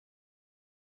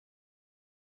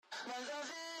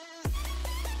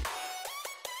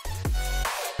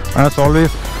As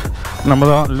always, நம்ம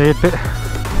தான் late.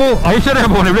 ஓ Aishwarya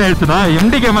phone எப்படி ஆயிடுச்சுன்னா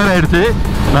எம்டி கேமரா ஆயிடுச்சு.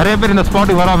 நிறைய பேர் இந்த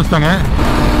ஸ்பாட்டுக்கு வர ஆரம்பிச்சிட்டாங்க.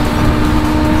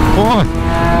 ஓ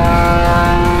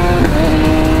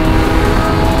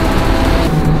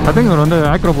ஐ திங்க் இவர் வந்து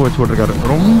ஆக்ரோபோவிச் போட்டிருக்காரு.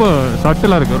 ரொம்ப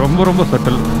சட்டிலாக இருக்குது, ரொம்ப ரொம்ப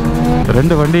சட்டில்.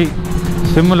 ரெண்டு வண்டி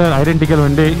சிமிலர் ஐடென்டிக்கல்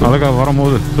வண்டி அழகாக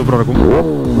வரும்போது சூப்பராக இருக்கும்.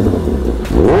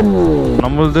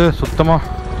 நம்மளது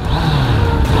சுத்தமாக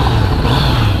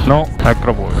நோ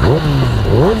ஆக்ரோபோவிச்.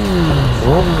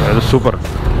 அது சூப்பர்.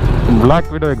 Black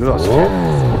Widow exhaust.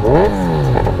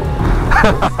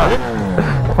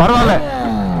 பரவாயில்ல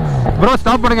ப்ரோ,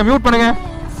 ஸ்டாப் பண்ணுங்க, மியூட் பண்ணுங்க.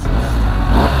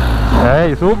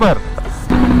 ஏய் சூப்பர்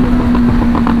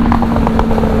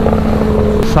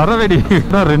சரவெடி.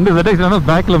 ரெண்டு ZX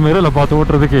பேக்ல மிரர்ல பார்த்து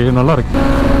ஓட்டுறதுக்கு நல்லா இருக்கு.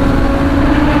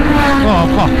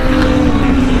 அப்பா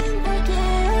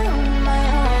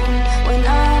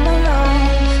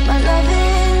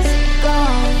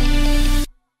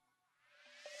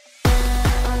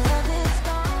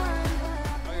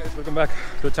welcome back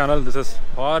to channel. This is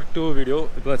part 2 video.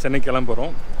 இப்போ தான் சென்னை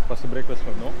கிளம்புறோம். ஃபஸ்ட்டு பிரேக்ஃபாஸ்ட்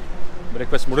பண்ணோம்.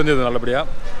 பிரேக்ஃபாஸ்ட் முடிஞ்சது நல்லபடியாக.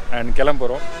 அண்ட்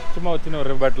கிளம்புறோம். சும்மா சின்ன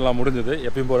ஒரு பேட்டெலாம் முடிஞ்சது.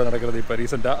 எப்பயும் போல நடக்கிறது இப்போ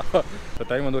ரீசெண்டாக. இப்போ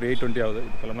டைம் வந்து ஒரு 8:20 ஆகுது.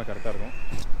 இப்போ கிளம்புனா கரெக்டாக இருக்கும்.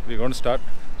 We gonna start.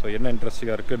 ஸோ என்ன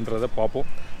இன்ட்ரெஸ்டிங்காக இருக்குன்றதை பார்ப்போம்.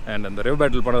 அண்ட் அந்த ரெவ்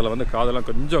பேட்டில் பண்ணதில் வந்து காதெல்லாம்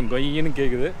கொஞ்சம் கொய்யின்னு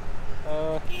கேட்குது.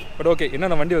 பட் ஓகே,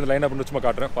 என்னென்ன வண்டி வந்து லைன் அப்னு சும்மா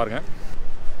காட்டுறேன் பாருங்கள்.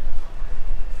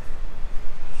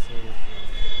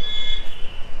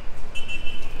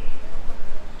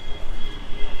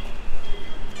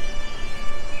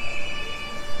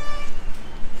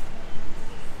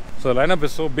 So lineup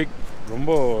is so big. ரொம்ப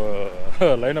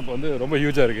லைனப் வந்து ரொம்ப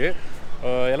ஹியூஜாக இருக்குது.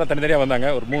 எல்லாம் தனித்தனியாக வந்தாங்க.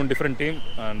 ஒரு 3 different team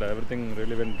and every thing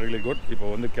really good. இப்போ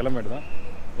வந்து கிளம்பிட்டு தான்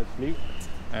லெட்ஸ் லீவ்.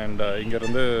 அண்ட்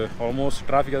இங்கேருந்து ஆல்மோஸ்ட்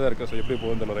டிராஃபிக்காக தான் இருக்குது. ஸோ எப்படி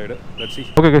போகுது இந்த ride let's see.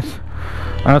 Okay guys,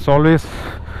 as always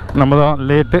நம்ம தான்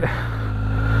லேட்டு.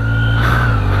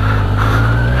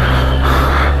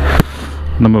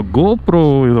 நம்ம கோப்ரோ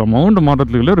இதில் மவுண்ட்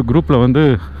மாற்றத்துக்குள்ள ஒரு குரூப்பில் வந்து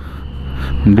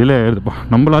டிலே ஆகிடுதுப்பா.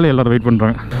 நம்மளாலே எல்லோரும் வெயிட்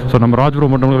பண்ணுறாங்க. ஸோ நம்ம ராஜ்ப்ரோ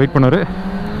மட்டும் வெயிட் பண்ணார்.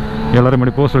 எல்லோரும்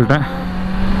முன்னாடி போக சொல்லிட்டேன்.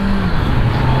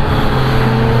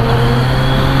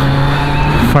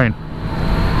 ஃபைன்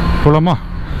போலாமா?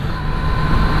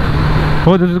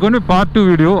 Oh this is going to be part 2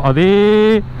 video. அதே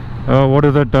வாட்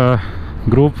இஸ் தட்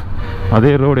குரூப்,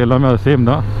 அதே ரோடு, எல்லாமே அது சேம்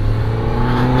தான்.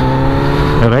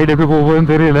 ரைடு எப்படி போக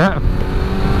போகுதுன்னு தெரியல.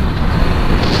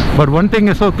 But one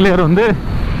thing is so clear, வந்து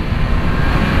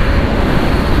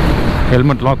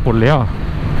ஹெல்மெட் லாக் போடலையா,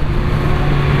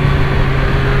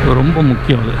 ரொம்ப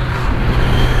முக்கியம் அது.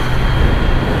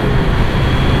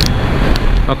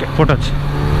 ஓகே போட்டாச்சு,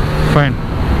 ஃபைன்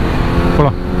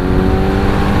போகலாம்.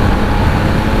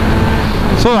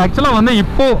 ஸோ ஆக்சுவலாக வந்து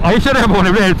இப்போது ஐஸ்வர்யா போன்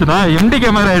எப்படி ஆயிடுச்சுன்னா எம்டி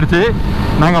கேமரா ஆயிடுச்சு.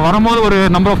 நாங்கள் வரும்போது ஒரு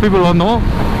நம்பர் ஆஃப் பீப்புள் வந்தோம்.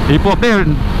 இப்போ அப்படியே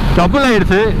டபுள்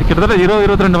ஆகிடுச்சு. கிட்டத்தட்ட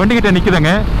 20-22 வண்டி கிட்டே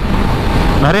நிற்குதுங்க.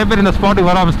 நிறைய பேர் இந்த ஸ்பாட்டுக்கு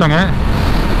வர ஆரம்பிச்சிட்டாங்க.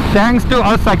 Thanks to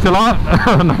us.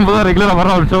 ஆக்சுவலாக நம்ம தான் ரெகுலராக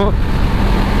வர ஆரம்பித்தோம்.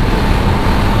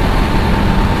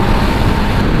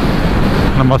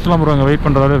 நம்ம அஸ்லாம் ப்ரோ அங்கே வெயிட்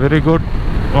பண்ணுறாரு. வெரி குட்,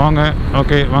 வாங்க.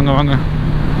 ஓகே வாங்க வாங்க.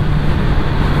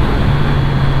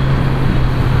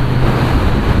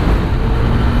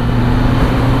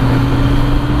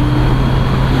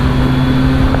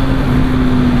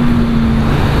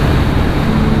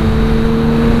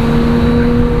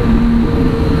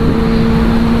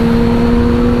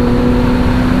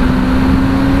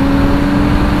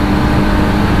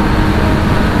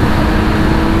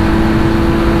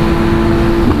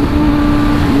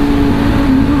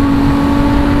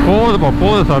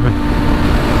 போகுது சாமி,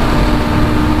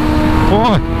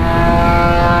 போங்க.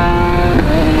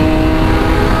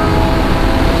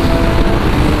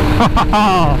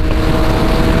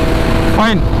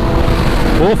 ஃபைன்.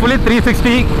 ஹோப்ஃபுல்லி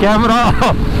 360 கேமரா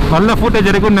நல்ல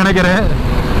ஃபுட்டேஜ் இருக்குன்னு நினைக்கிறேன்.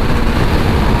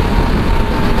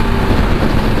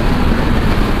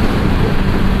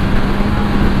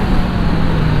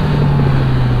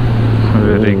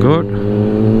 Very good.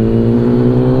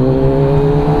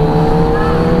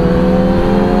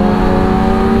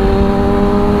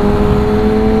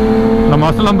 நம்ம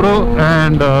அஸ்லாம் ப்ரோ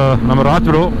அண்ட் நம்ம ராஜ்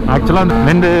ப்ரோ. ஆக்சுவலாக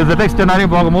ரெண்டு ZX10r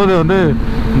பார்க்கும்போது வந்து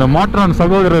இந்த மாற்றான்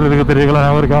சகோதரர் இருக்கு தெரியுங்களா,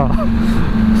 அவருக்கா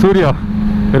சூர்யா,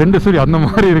 2 சூர்யா அந்த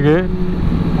மாதிரி இருக்கு.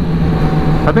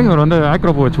 ஐ திங்க் இவர் வந்து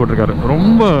ஆக்ரோபோவிச் போட்டிருக்காரு.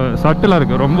 ரொம்ப சட்டிலாக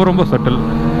இருக்குது, ரொம்ப ரொம்ப சட்டில்.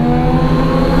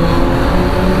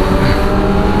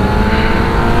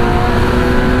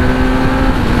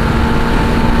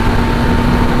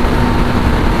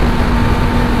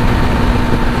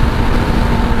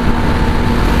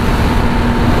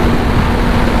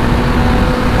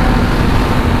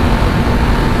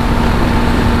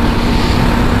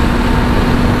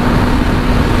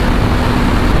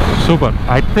 சூப்பர்.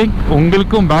 ஐ திங்க்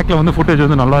உங்களுக்கும் பேக்கில் வந்து ஃபுட்டேஜ்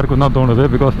வந்து நல்லா இருக்குன்னு தான் தோணுது.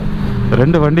 பிகாஸ்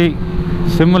ரெண்டு வண்டி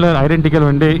சிமிலர் ஐடென்டிக்கல்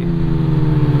வண்டி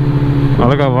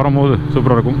அழகாக வரும்போது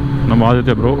சூப்பராக இருக்கும். நம்ம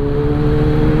ஆதித்யா ப்ரோ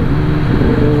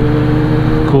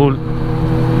கூல்.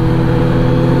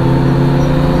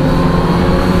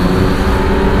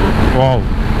 வாவ்,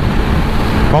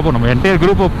 பார்ப்போம். நம்ம என்டையர்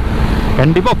குரூப்பை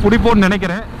கண்டிப்பாக பிடிப்போம்னு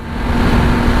நினைக்கிறேன்.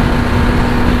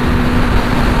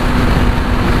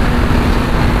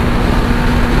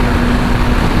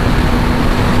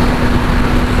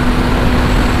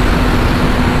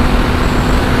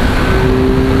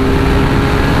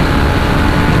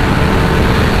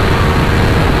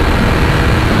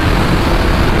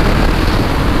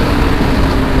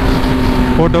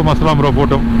 Photo மசலாம் bro,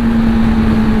 photo.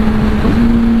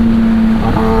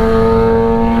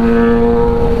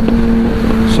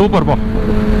 சூப்பர்ப்பா.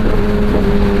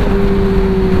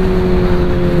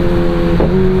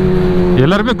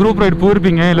 எல்லாருமே குரூப் ரைட்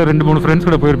போயிருப்பீங்க, இல்லை 2-3 ஃப்ரெண்ட்ஸ்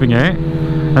கூட போயிருப்பீங்க.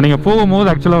 நீங்கள்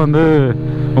போகும்போது ஆக்சுவலாக வந்து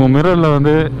உங்கள் மிரரில்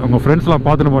வந்து உங்கள் ஃப்ரெண்ட்ஸ்லாம்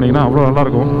பார்த்துட்டு போனீங்கன்னா அவ்வளோ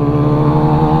நல்லாயிருக்கும்.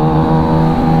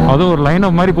 அதுவும் ஒரு லைன்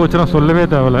அப் மாதிரி போச்சுன்னா சொல்லவே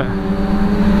தேவையில்லை.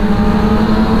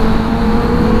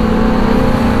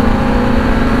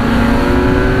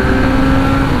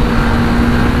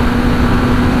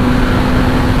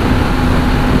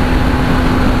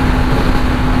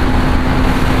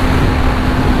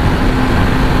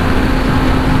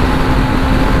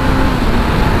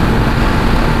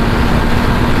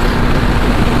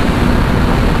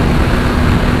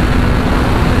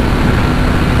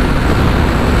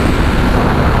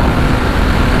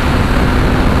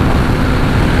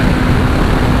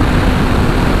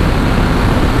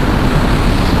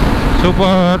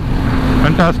 Super,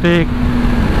 fantastic.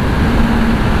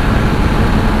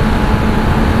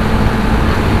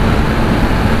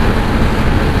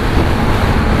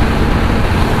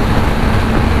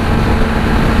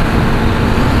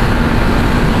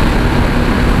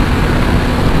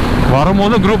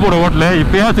 வரும்போது குரூப்போட ஓட்டல,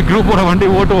 இப்பயாச்சும் குரூப்போட வண்டி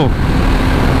ஓட்டுவோம்.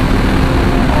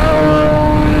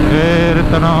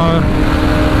 வெறித்தனம்.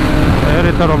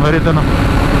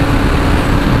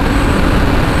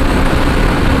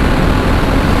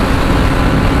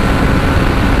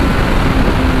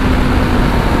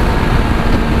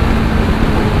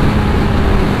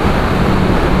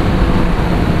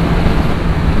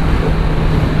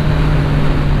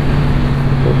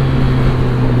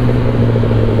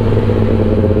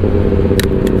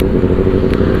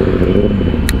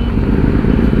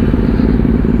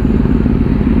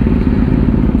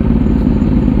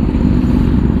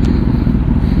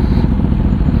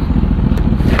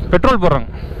 பெட்ரோல் போடுறாங்க.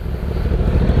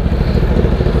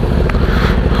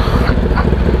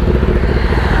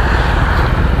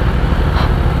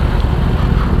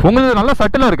 உங்களுக்கு நல்லா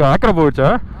சட்டிலா இருக்கா? ஆக்ரபோவிச்சா?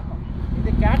 இது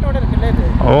கேட்டோட இருக்குல்ல இது.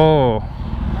 ஓ,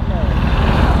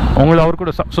 உங்களுக்கு அவர்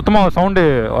கூட சுத்தமாக சவுண்டு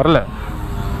வரல,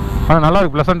 ஆனால் நல்லா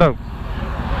இருக்கு, ப்ளசண்டாக இருக்கும்.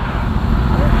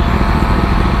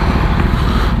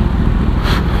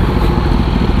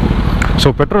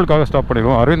 ஸோ பெட்ரோலுக்காக ஸ்டாப்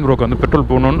பண்ணிடுவோம். அரவிந்த் ப்ரோக்கு வந்து பெட்ரோல்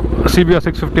போகணுன்னு CBR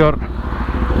 650R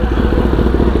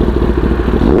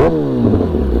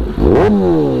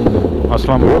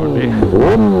அஸ்லாம் வண்டி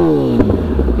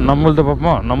நம்மளது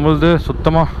பார்ப்போமா? நம்மளது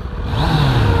சுத்தமாக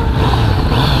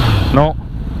நோ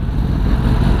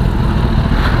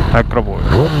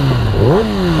ஆக்ரபோவிக்.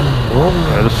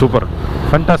 இது super,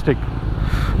 fantastic.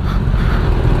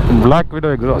 Black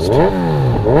widow exhaust.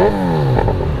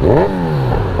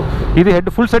 இது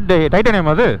ஹெட் ஃபுல் செட்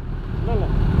டைட்டானியம். அது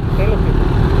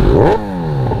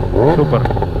சூப்பர்.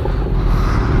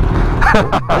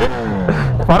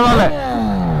 பரவாயில்ல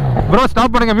ப்ரோ,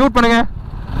 ஸ்டாப் பண்ணுங்க, மியூட் பண்ணுங்க.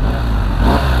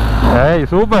 ஏய்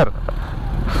சூப்பர்.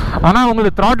 ஆனால்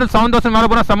உங்களுக்கு த்ராட்டில் 7000 மேலே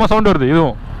போனால் செம்ம சவுண்ட் வருது.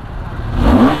 இதுவும்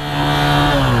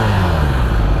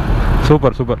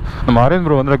சூப்பர் சூப்பர். நம்ம அரவிந்த்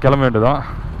ப்ரோ வந்து கிளம்ப வேண்டியதான்.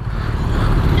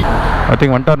 ஐ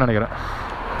திங்க் வந்துட்டார்னு நினைக்கிறேன்.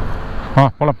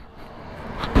 போகலாம்.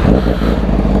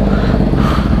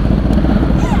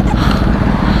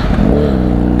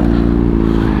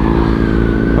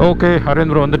 ஓகே,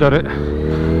 அரவிந்த் ப்ரோ வந்துட்டாரு.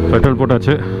 பெட்ரோல்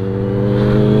போட்டாச்சு.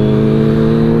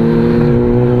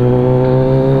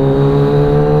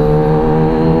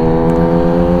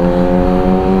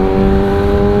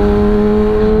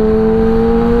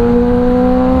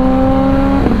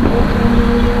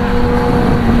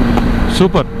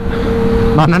 சூப்பர்.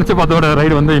 நான் நினச்சி பார்த்தோட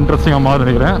ரைடு வந்து இன்ட்ரெஸ்டிங்காக மாறும்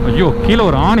நினைக்கிறேன். ஐயோ, கீழே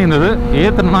ஒரு ஆணி இருந்தது,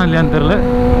 ஏற்றனா இல்லையான்னு தெரில.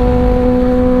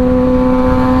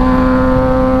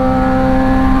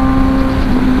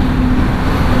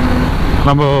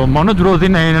 நம்ம Manoj bro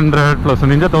Z900 plus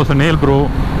ninja 1000 நேல் bro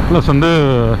plus வந்து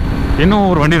இன்னும்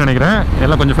ஒரு வண்டி நினைக்கிறேன்,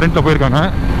 எல்லாம் கொஞ்சம் ஃப்ரெண்டில் போயிருக்காங்க.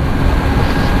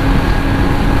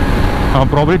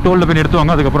 ப்ராபப்ளி டோலில் போய்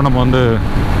எடுத்துவாங்க. அதுக்கப்புறம் நம்ம வந்து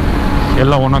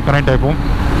எல்லாம் ஒன்றா கனெக்ட் ஆகிப்போம்.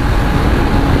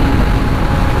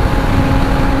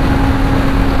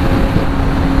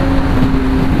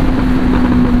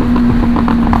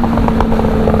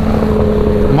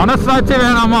 மனசாட்சி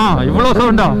வேணாமா? இவ்வளோ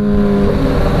சவுண்டா?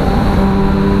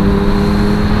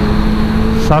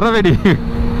 சரவெடி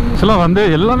ஆக்சுவலாக வந்து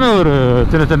எல்லாமே ஒரு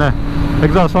சின்ன சின்ன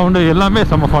எக்ஸாஸ்ட் சவுண்டு எல்லாமே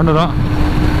செம்ம ஃபன்னு தான்.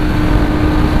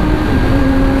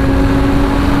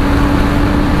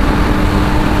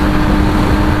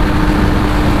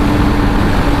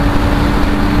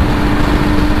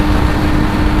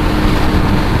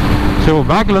 ஸோ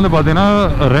பேக்கில் வந்து பார்த்தீங்கன்னா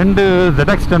 2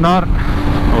 ZX10r,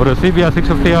 ஒரு CBR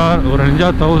 650R, ஒரு Ninja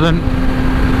 1000.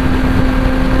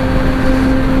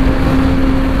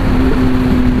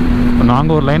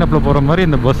 நாங்கள் ஒரு லைனப்பில் போகிற மாதிரி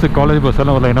இந்த பஸ்ஸு, காலேஜ் பஸ்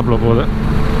எல்லாம் ஒரு லைனப்பில் போகுது.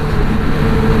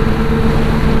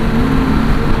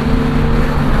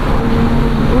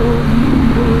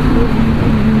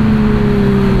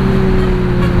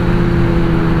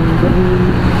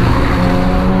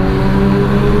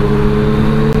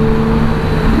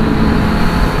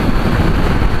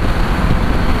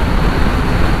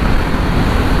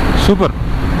 சூப்பர்.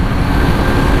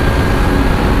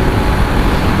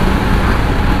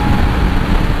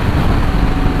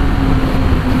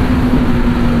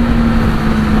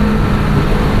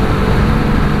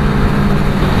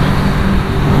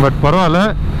 பட் பரவாயில்ல,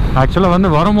 ஆக்சுவலாக வந்து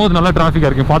வரும்போது நல்லா டிராஃபிக்காக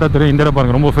இருக்குது. பார்த்தா தெரியும். இந்த இடம்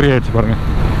பாருங்கள், ரொம்ப ஃப்ரீ ஆகிடுச்சு பாருங்கள்.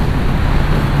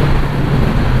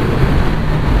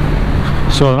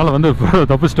 ஸோ அதனால் வந்து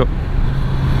தப்பிச்சிட்டோம்.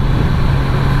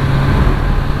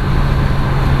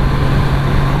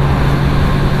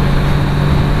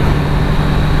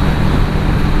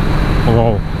 ஓ,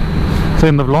 ஸோ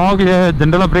இந்த விலாகில்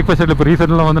ஜென்ரலாக பிரேக்ஃபாஸ்ட் சைடில் இப்போ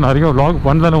ரீசெண்டாக வந்து நிறைய விலாக்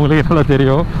பண்ணலன்னு உங்களுக்கு நல்லா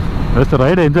தெரியும். ஜஸ்ட்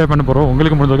ரைடை என்ஜாய் பண்ண போகிறோம்.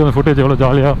 உங்களுக்கு முடிஞ்சவங்க அந்த ஃபுட்டேஜ் எவ்வளோ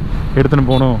ஜாலியாக எடுத்துன்னு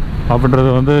போகணும் அப்படின்றது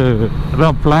வந்து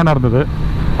அதுதான் பிளானாக இருந்தது.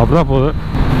 அப்படி தான் போகுது.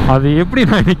 அது எப்படி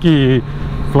நான் இன்றைக்கி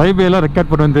ஃப்ளைபேலாம்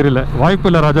ரெக்கார்ட் பண்ணுவேன்னு தெரியல. வாய்ப்பு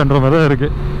இல்லை ராஜான்ற மாதிரி தான்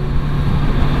இருக்குது.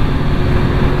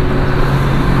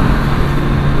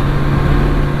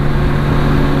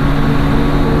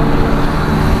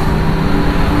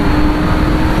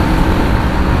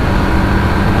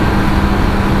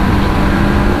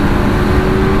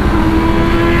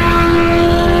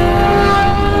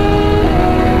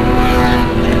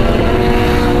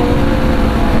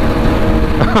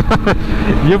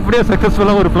 எப்படியே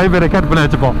சக்ஸஸ்ஃபுல்லாக ஒரு ஃப்ளைபே ரெக்கார்ட் பண்ணி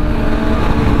வச்சுப்போம்.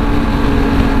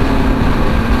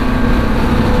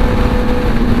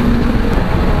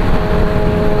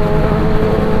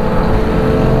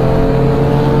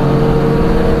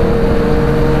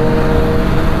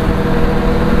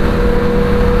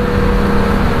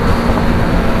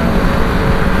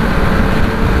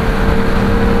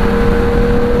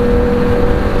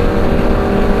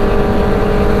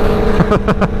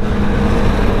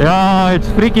 Yeah, it's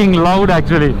freaking loud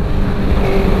actually.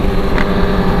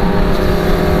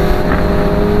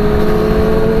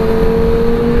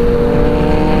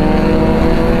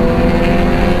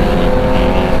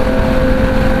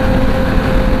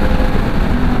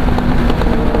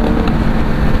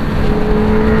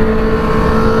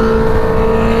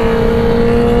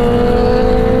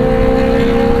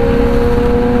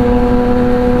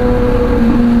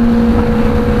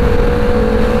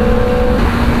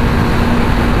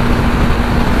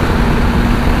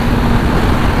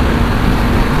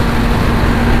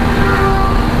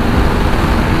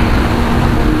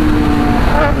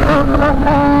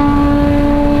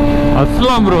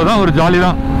 அஸ்லாம் ப்ரோ தான் ஒரு ஜாலி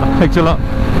தான் ஆக்சுவலாக.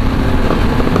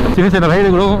 சின்ன சின்ன ரைடு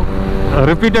கூட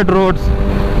ரிப்பீட்டட் ரோட்ஸ்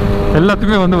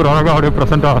எல்லாத்தையுமே வந்து ஒரு அழகாக அப்படியே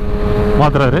ப்ரெசண்ட்டாக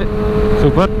மாற்றுறாரு.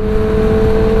 சூப்பர்.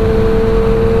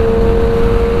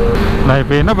 நான்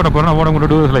இப்போ என்ன பண்ண போகிறேன்னா, ஓட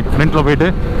கூட லைக் ஃப்ரண்ட்டில் போயிட்டு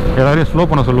எல்லாரையும் ஸ்லோ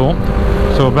பண்ண சொல்லுவோம்.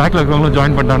 ஸோ பேக்கில் இருக்கிறவங்களும்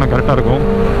ஜாயின் பண்ணிட்டாங்கன்னா கரெக்டாக இருக்கும்.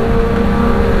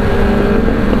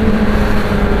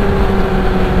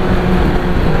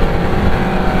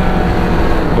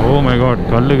 ஓ மை காட்,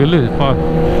 கல்லு கல்லு பா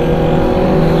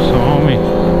சாமி.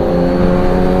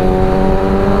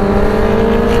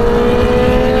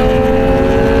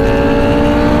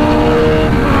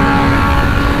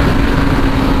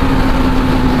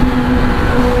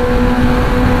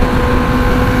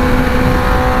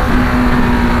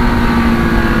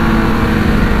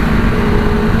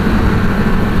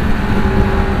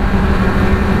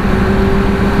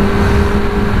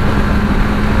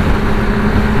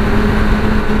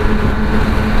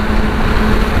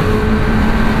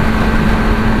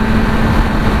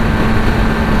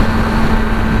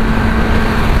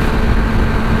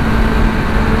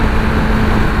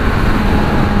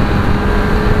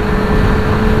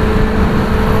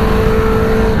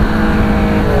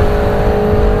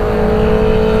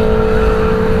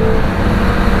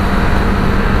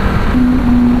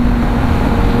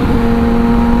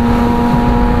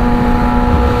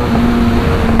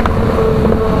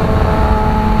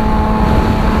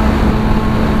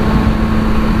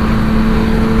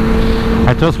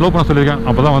 ஸ்லோ பண்ண சொல்லியிருக்கேன்.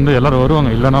 அப்போ தான் வந்து எல்லோரும்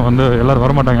வருவாங்க, இல்லைனா வந்து எல்லோரும்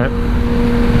வரமாட்டாங்க.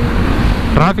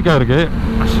 டிராஃபிக்காக இருக்குது.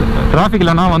 டிராஃபிக்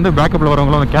இல்லைனா வந்து பேக்கப்பில்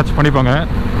வரவங்களும் வந்து கேட்ச் பண்ணிப்பாங்க.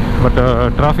 பட்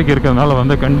டிராஃபிக் இருக்கிறதுனால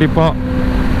வந்து கண்டிப்பாக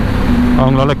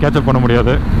அவங்களால கேட்சப் பண்ண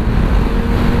முடியாது.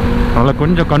 அதனால்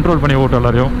கொஞ்சம் கண்ட்ரோல் பண்ணி ஓட்டும்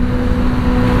எல்லாரையும்.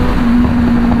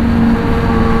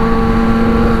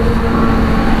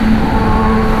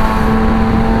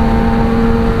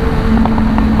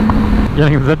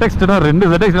 எனக்கு ZX10 2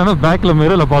 ZX10 பேக்கில்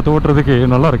மிரரில் பார்த்து ஓட்டுறதுக்கு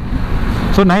நல்லாயிருக்கு.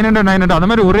 ஸோ 900 அந்த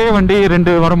மாதிரி ஒரே வண்டி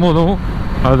 2 வரும்போதும்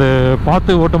அது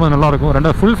பார்த்து ஓட்டும்போது நல்லாயிருக்கும்.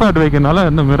 2 ஃபுல் ஃபேட் வைக்கிறதுனால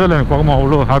இந்த மிரரில் எனக்கு பார்க்கும்போது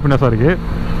அவ்வளோ ஹாப்பினஸாக இருக்குது.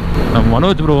 நம்ம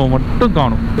மனோஜ் ப்ரோவை மட்டும்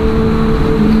காணும்.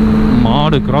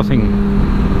 மாடு கிராசிங்.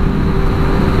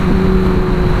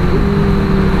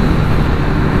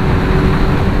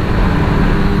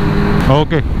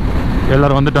 ஓகே,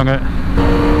 எல்லோரும் வந்துட்டாங்க.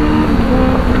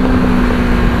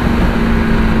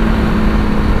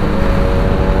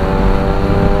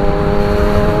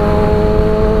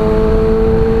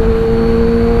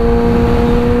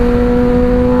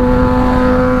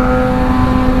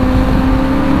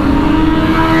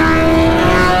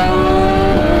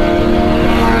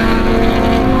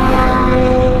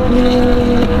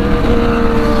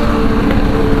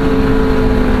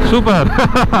 சூப்பர்.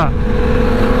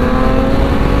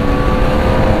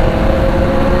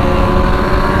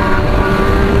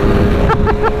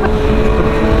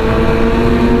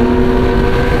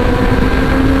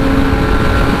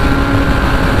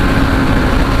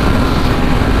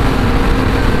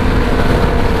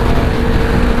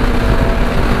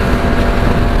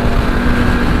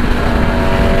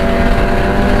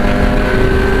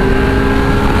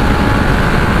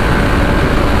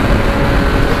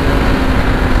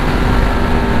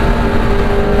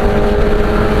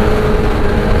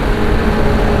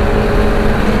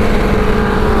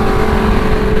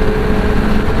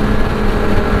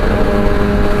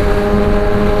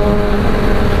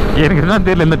 எனக்கு என்ன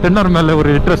தெரியல, இந்த 10R மேலே ஒரு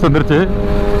இன்ட்ரெஸ்ட் வந்துருச்சு.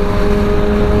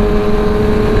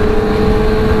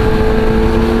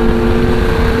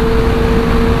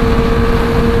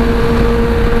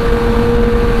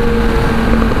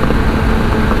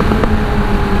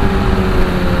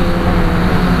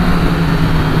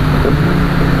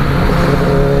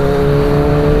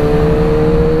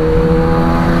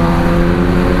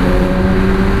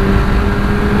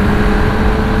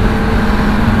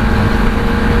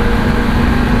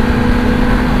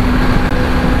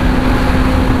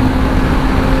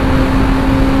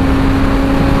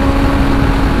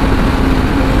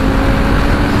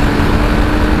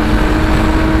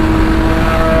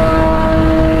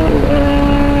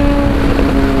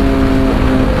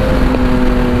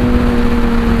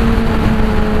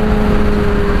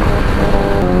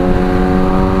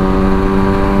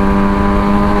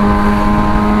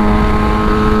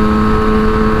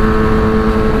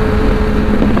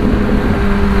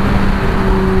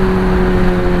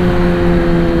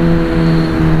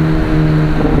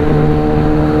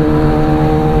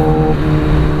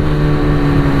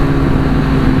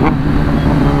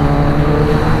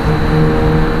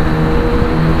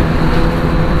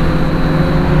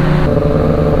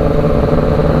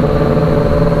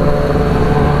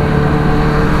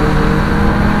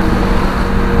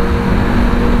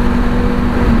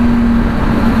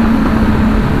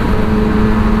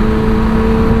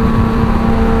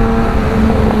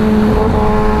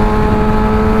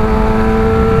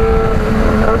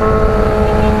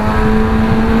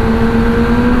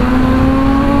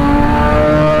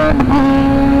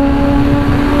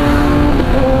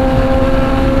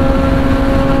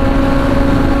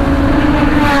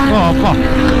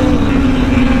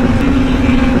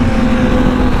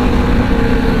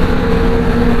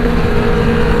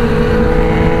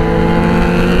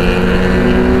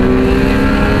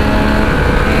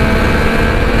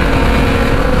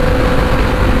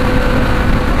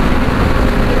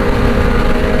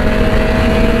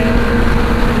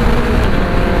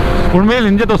 உண்மையில்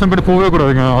இன்ஜெக்ட் தோசம் போய்ட்டு போகவே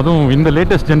கூடாதுங்க. அதுவும் இந்த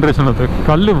லேட்டஸ்ட் ஜென்ரேஷன் அது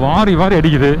கல் வாரி வாரி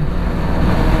அடிக்குது.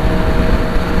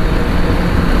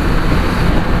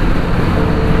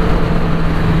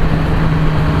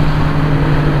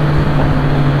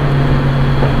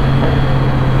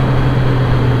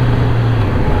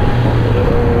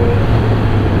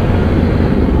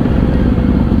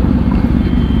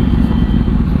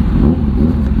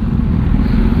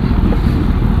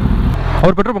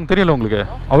 அவர் பெட்ரோல் பங்க் தெரியல உங்களுக்கு?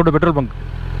 அவரோட பெட்ரோல் பங்க்.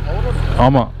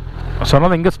 ஆமாம்,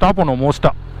 சொன்னால் இங்கே ஸ்டாப் பண்ணுவோம்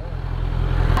மோஸ்ட்டாக.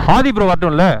 ஆதி ப்ரோ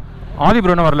வரட்டும்ல? ஆதி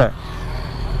ப்ரோ என்ன வரல?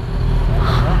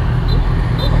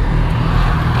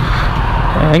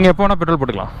 இங்கே எப்போ வேணால் பெட்ரோல்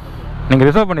போட்டுக்கலாம். நீங்கள்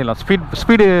ரிசர்வ் பண்ணிடலாம்.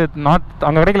 ஸ்பீடு நாட்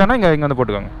அங்கே கிடைக்கலன்னா இங்கே வந்து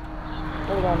போட்டுக்கோங்க.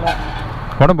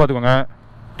 உடம்பு பார்த்துக்கோங்க.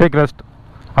 Take rest.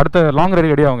 அடுத்த லாங்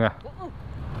ரைடு ரெடி ஆகுங்க.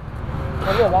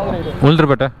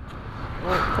 உளுந்தூர்பேட்டை.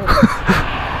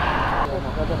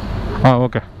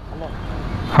 ஓகே.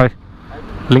 ஹாய்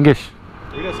லிங்கேஷ்.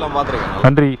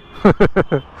 நன்றி.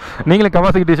 நீங்களே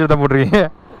கவாசகி டிஷர்ட் தான் போட்டிருக்கீங்க.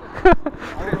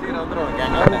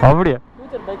 அப்படியா?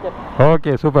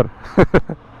 Okay super.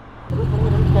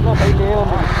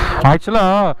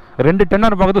 ஆக்சுவலாக 2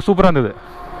 10R பார்க்கறது சூப்பராக இருந்தது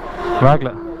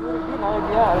பேக்கில்.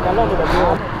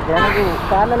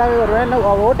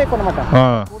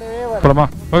 போலாமா?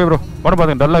 Okay bro. உடம்பு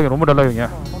பார்த்துங்க டல்லாக, ரொம்ப டல்லாகுங்க.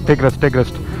 Take rest, take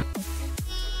rest.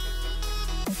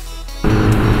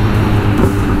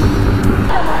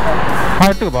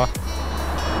 எடுத்துக்கப்பா.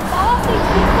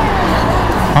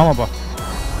 ஆமாப்பா.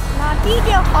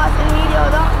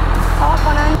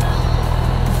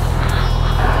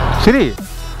 சரி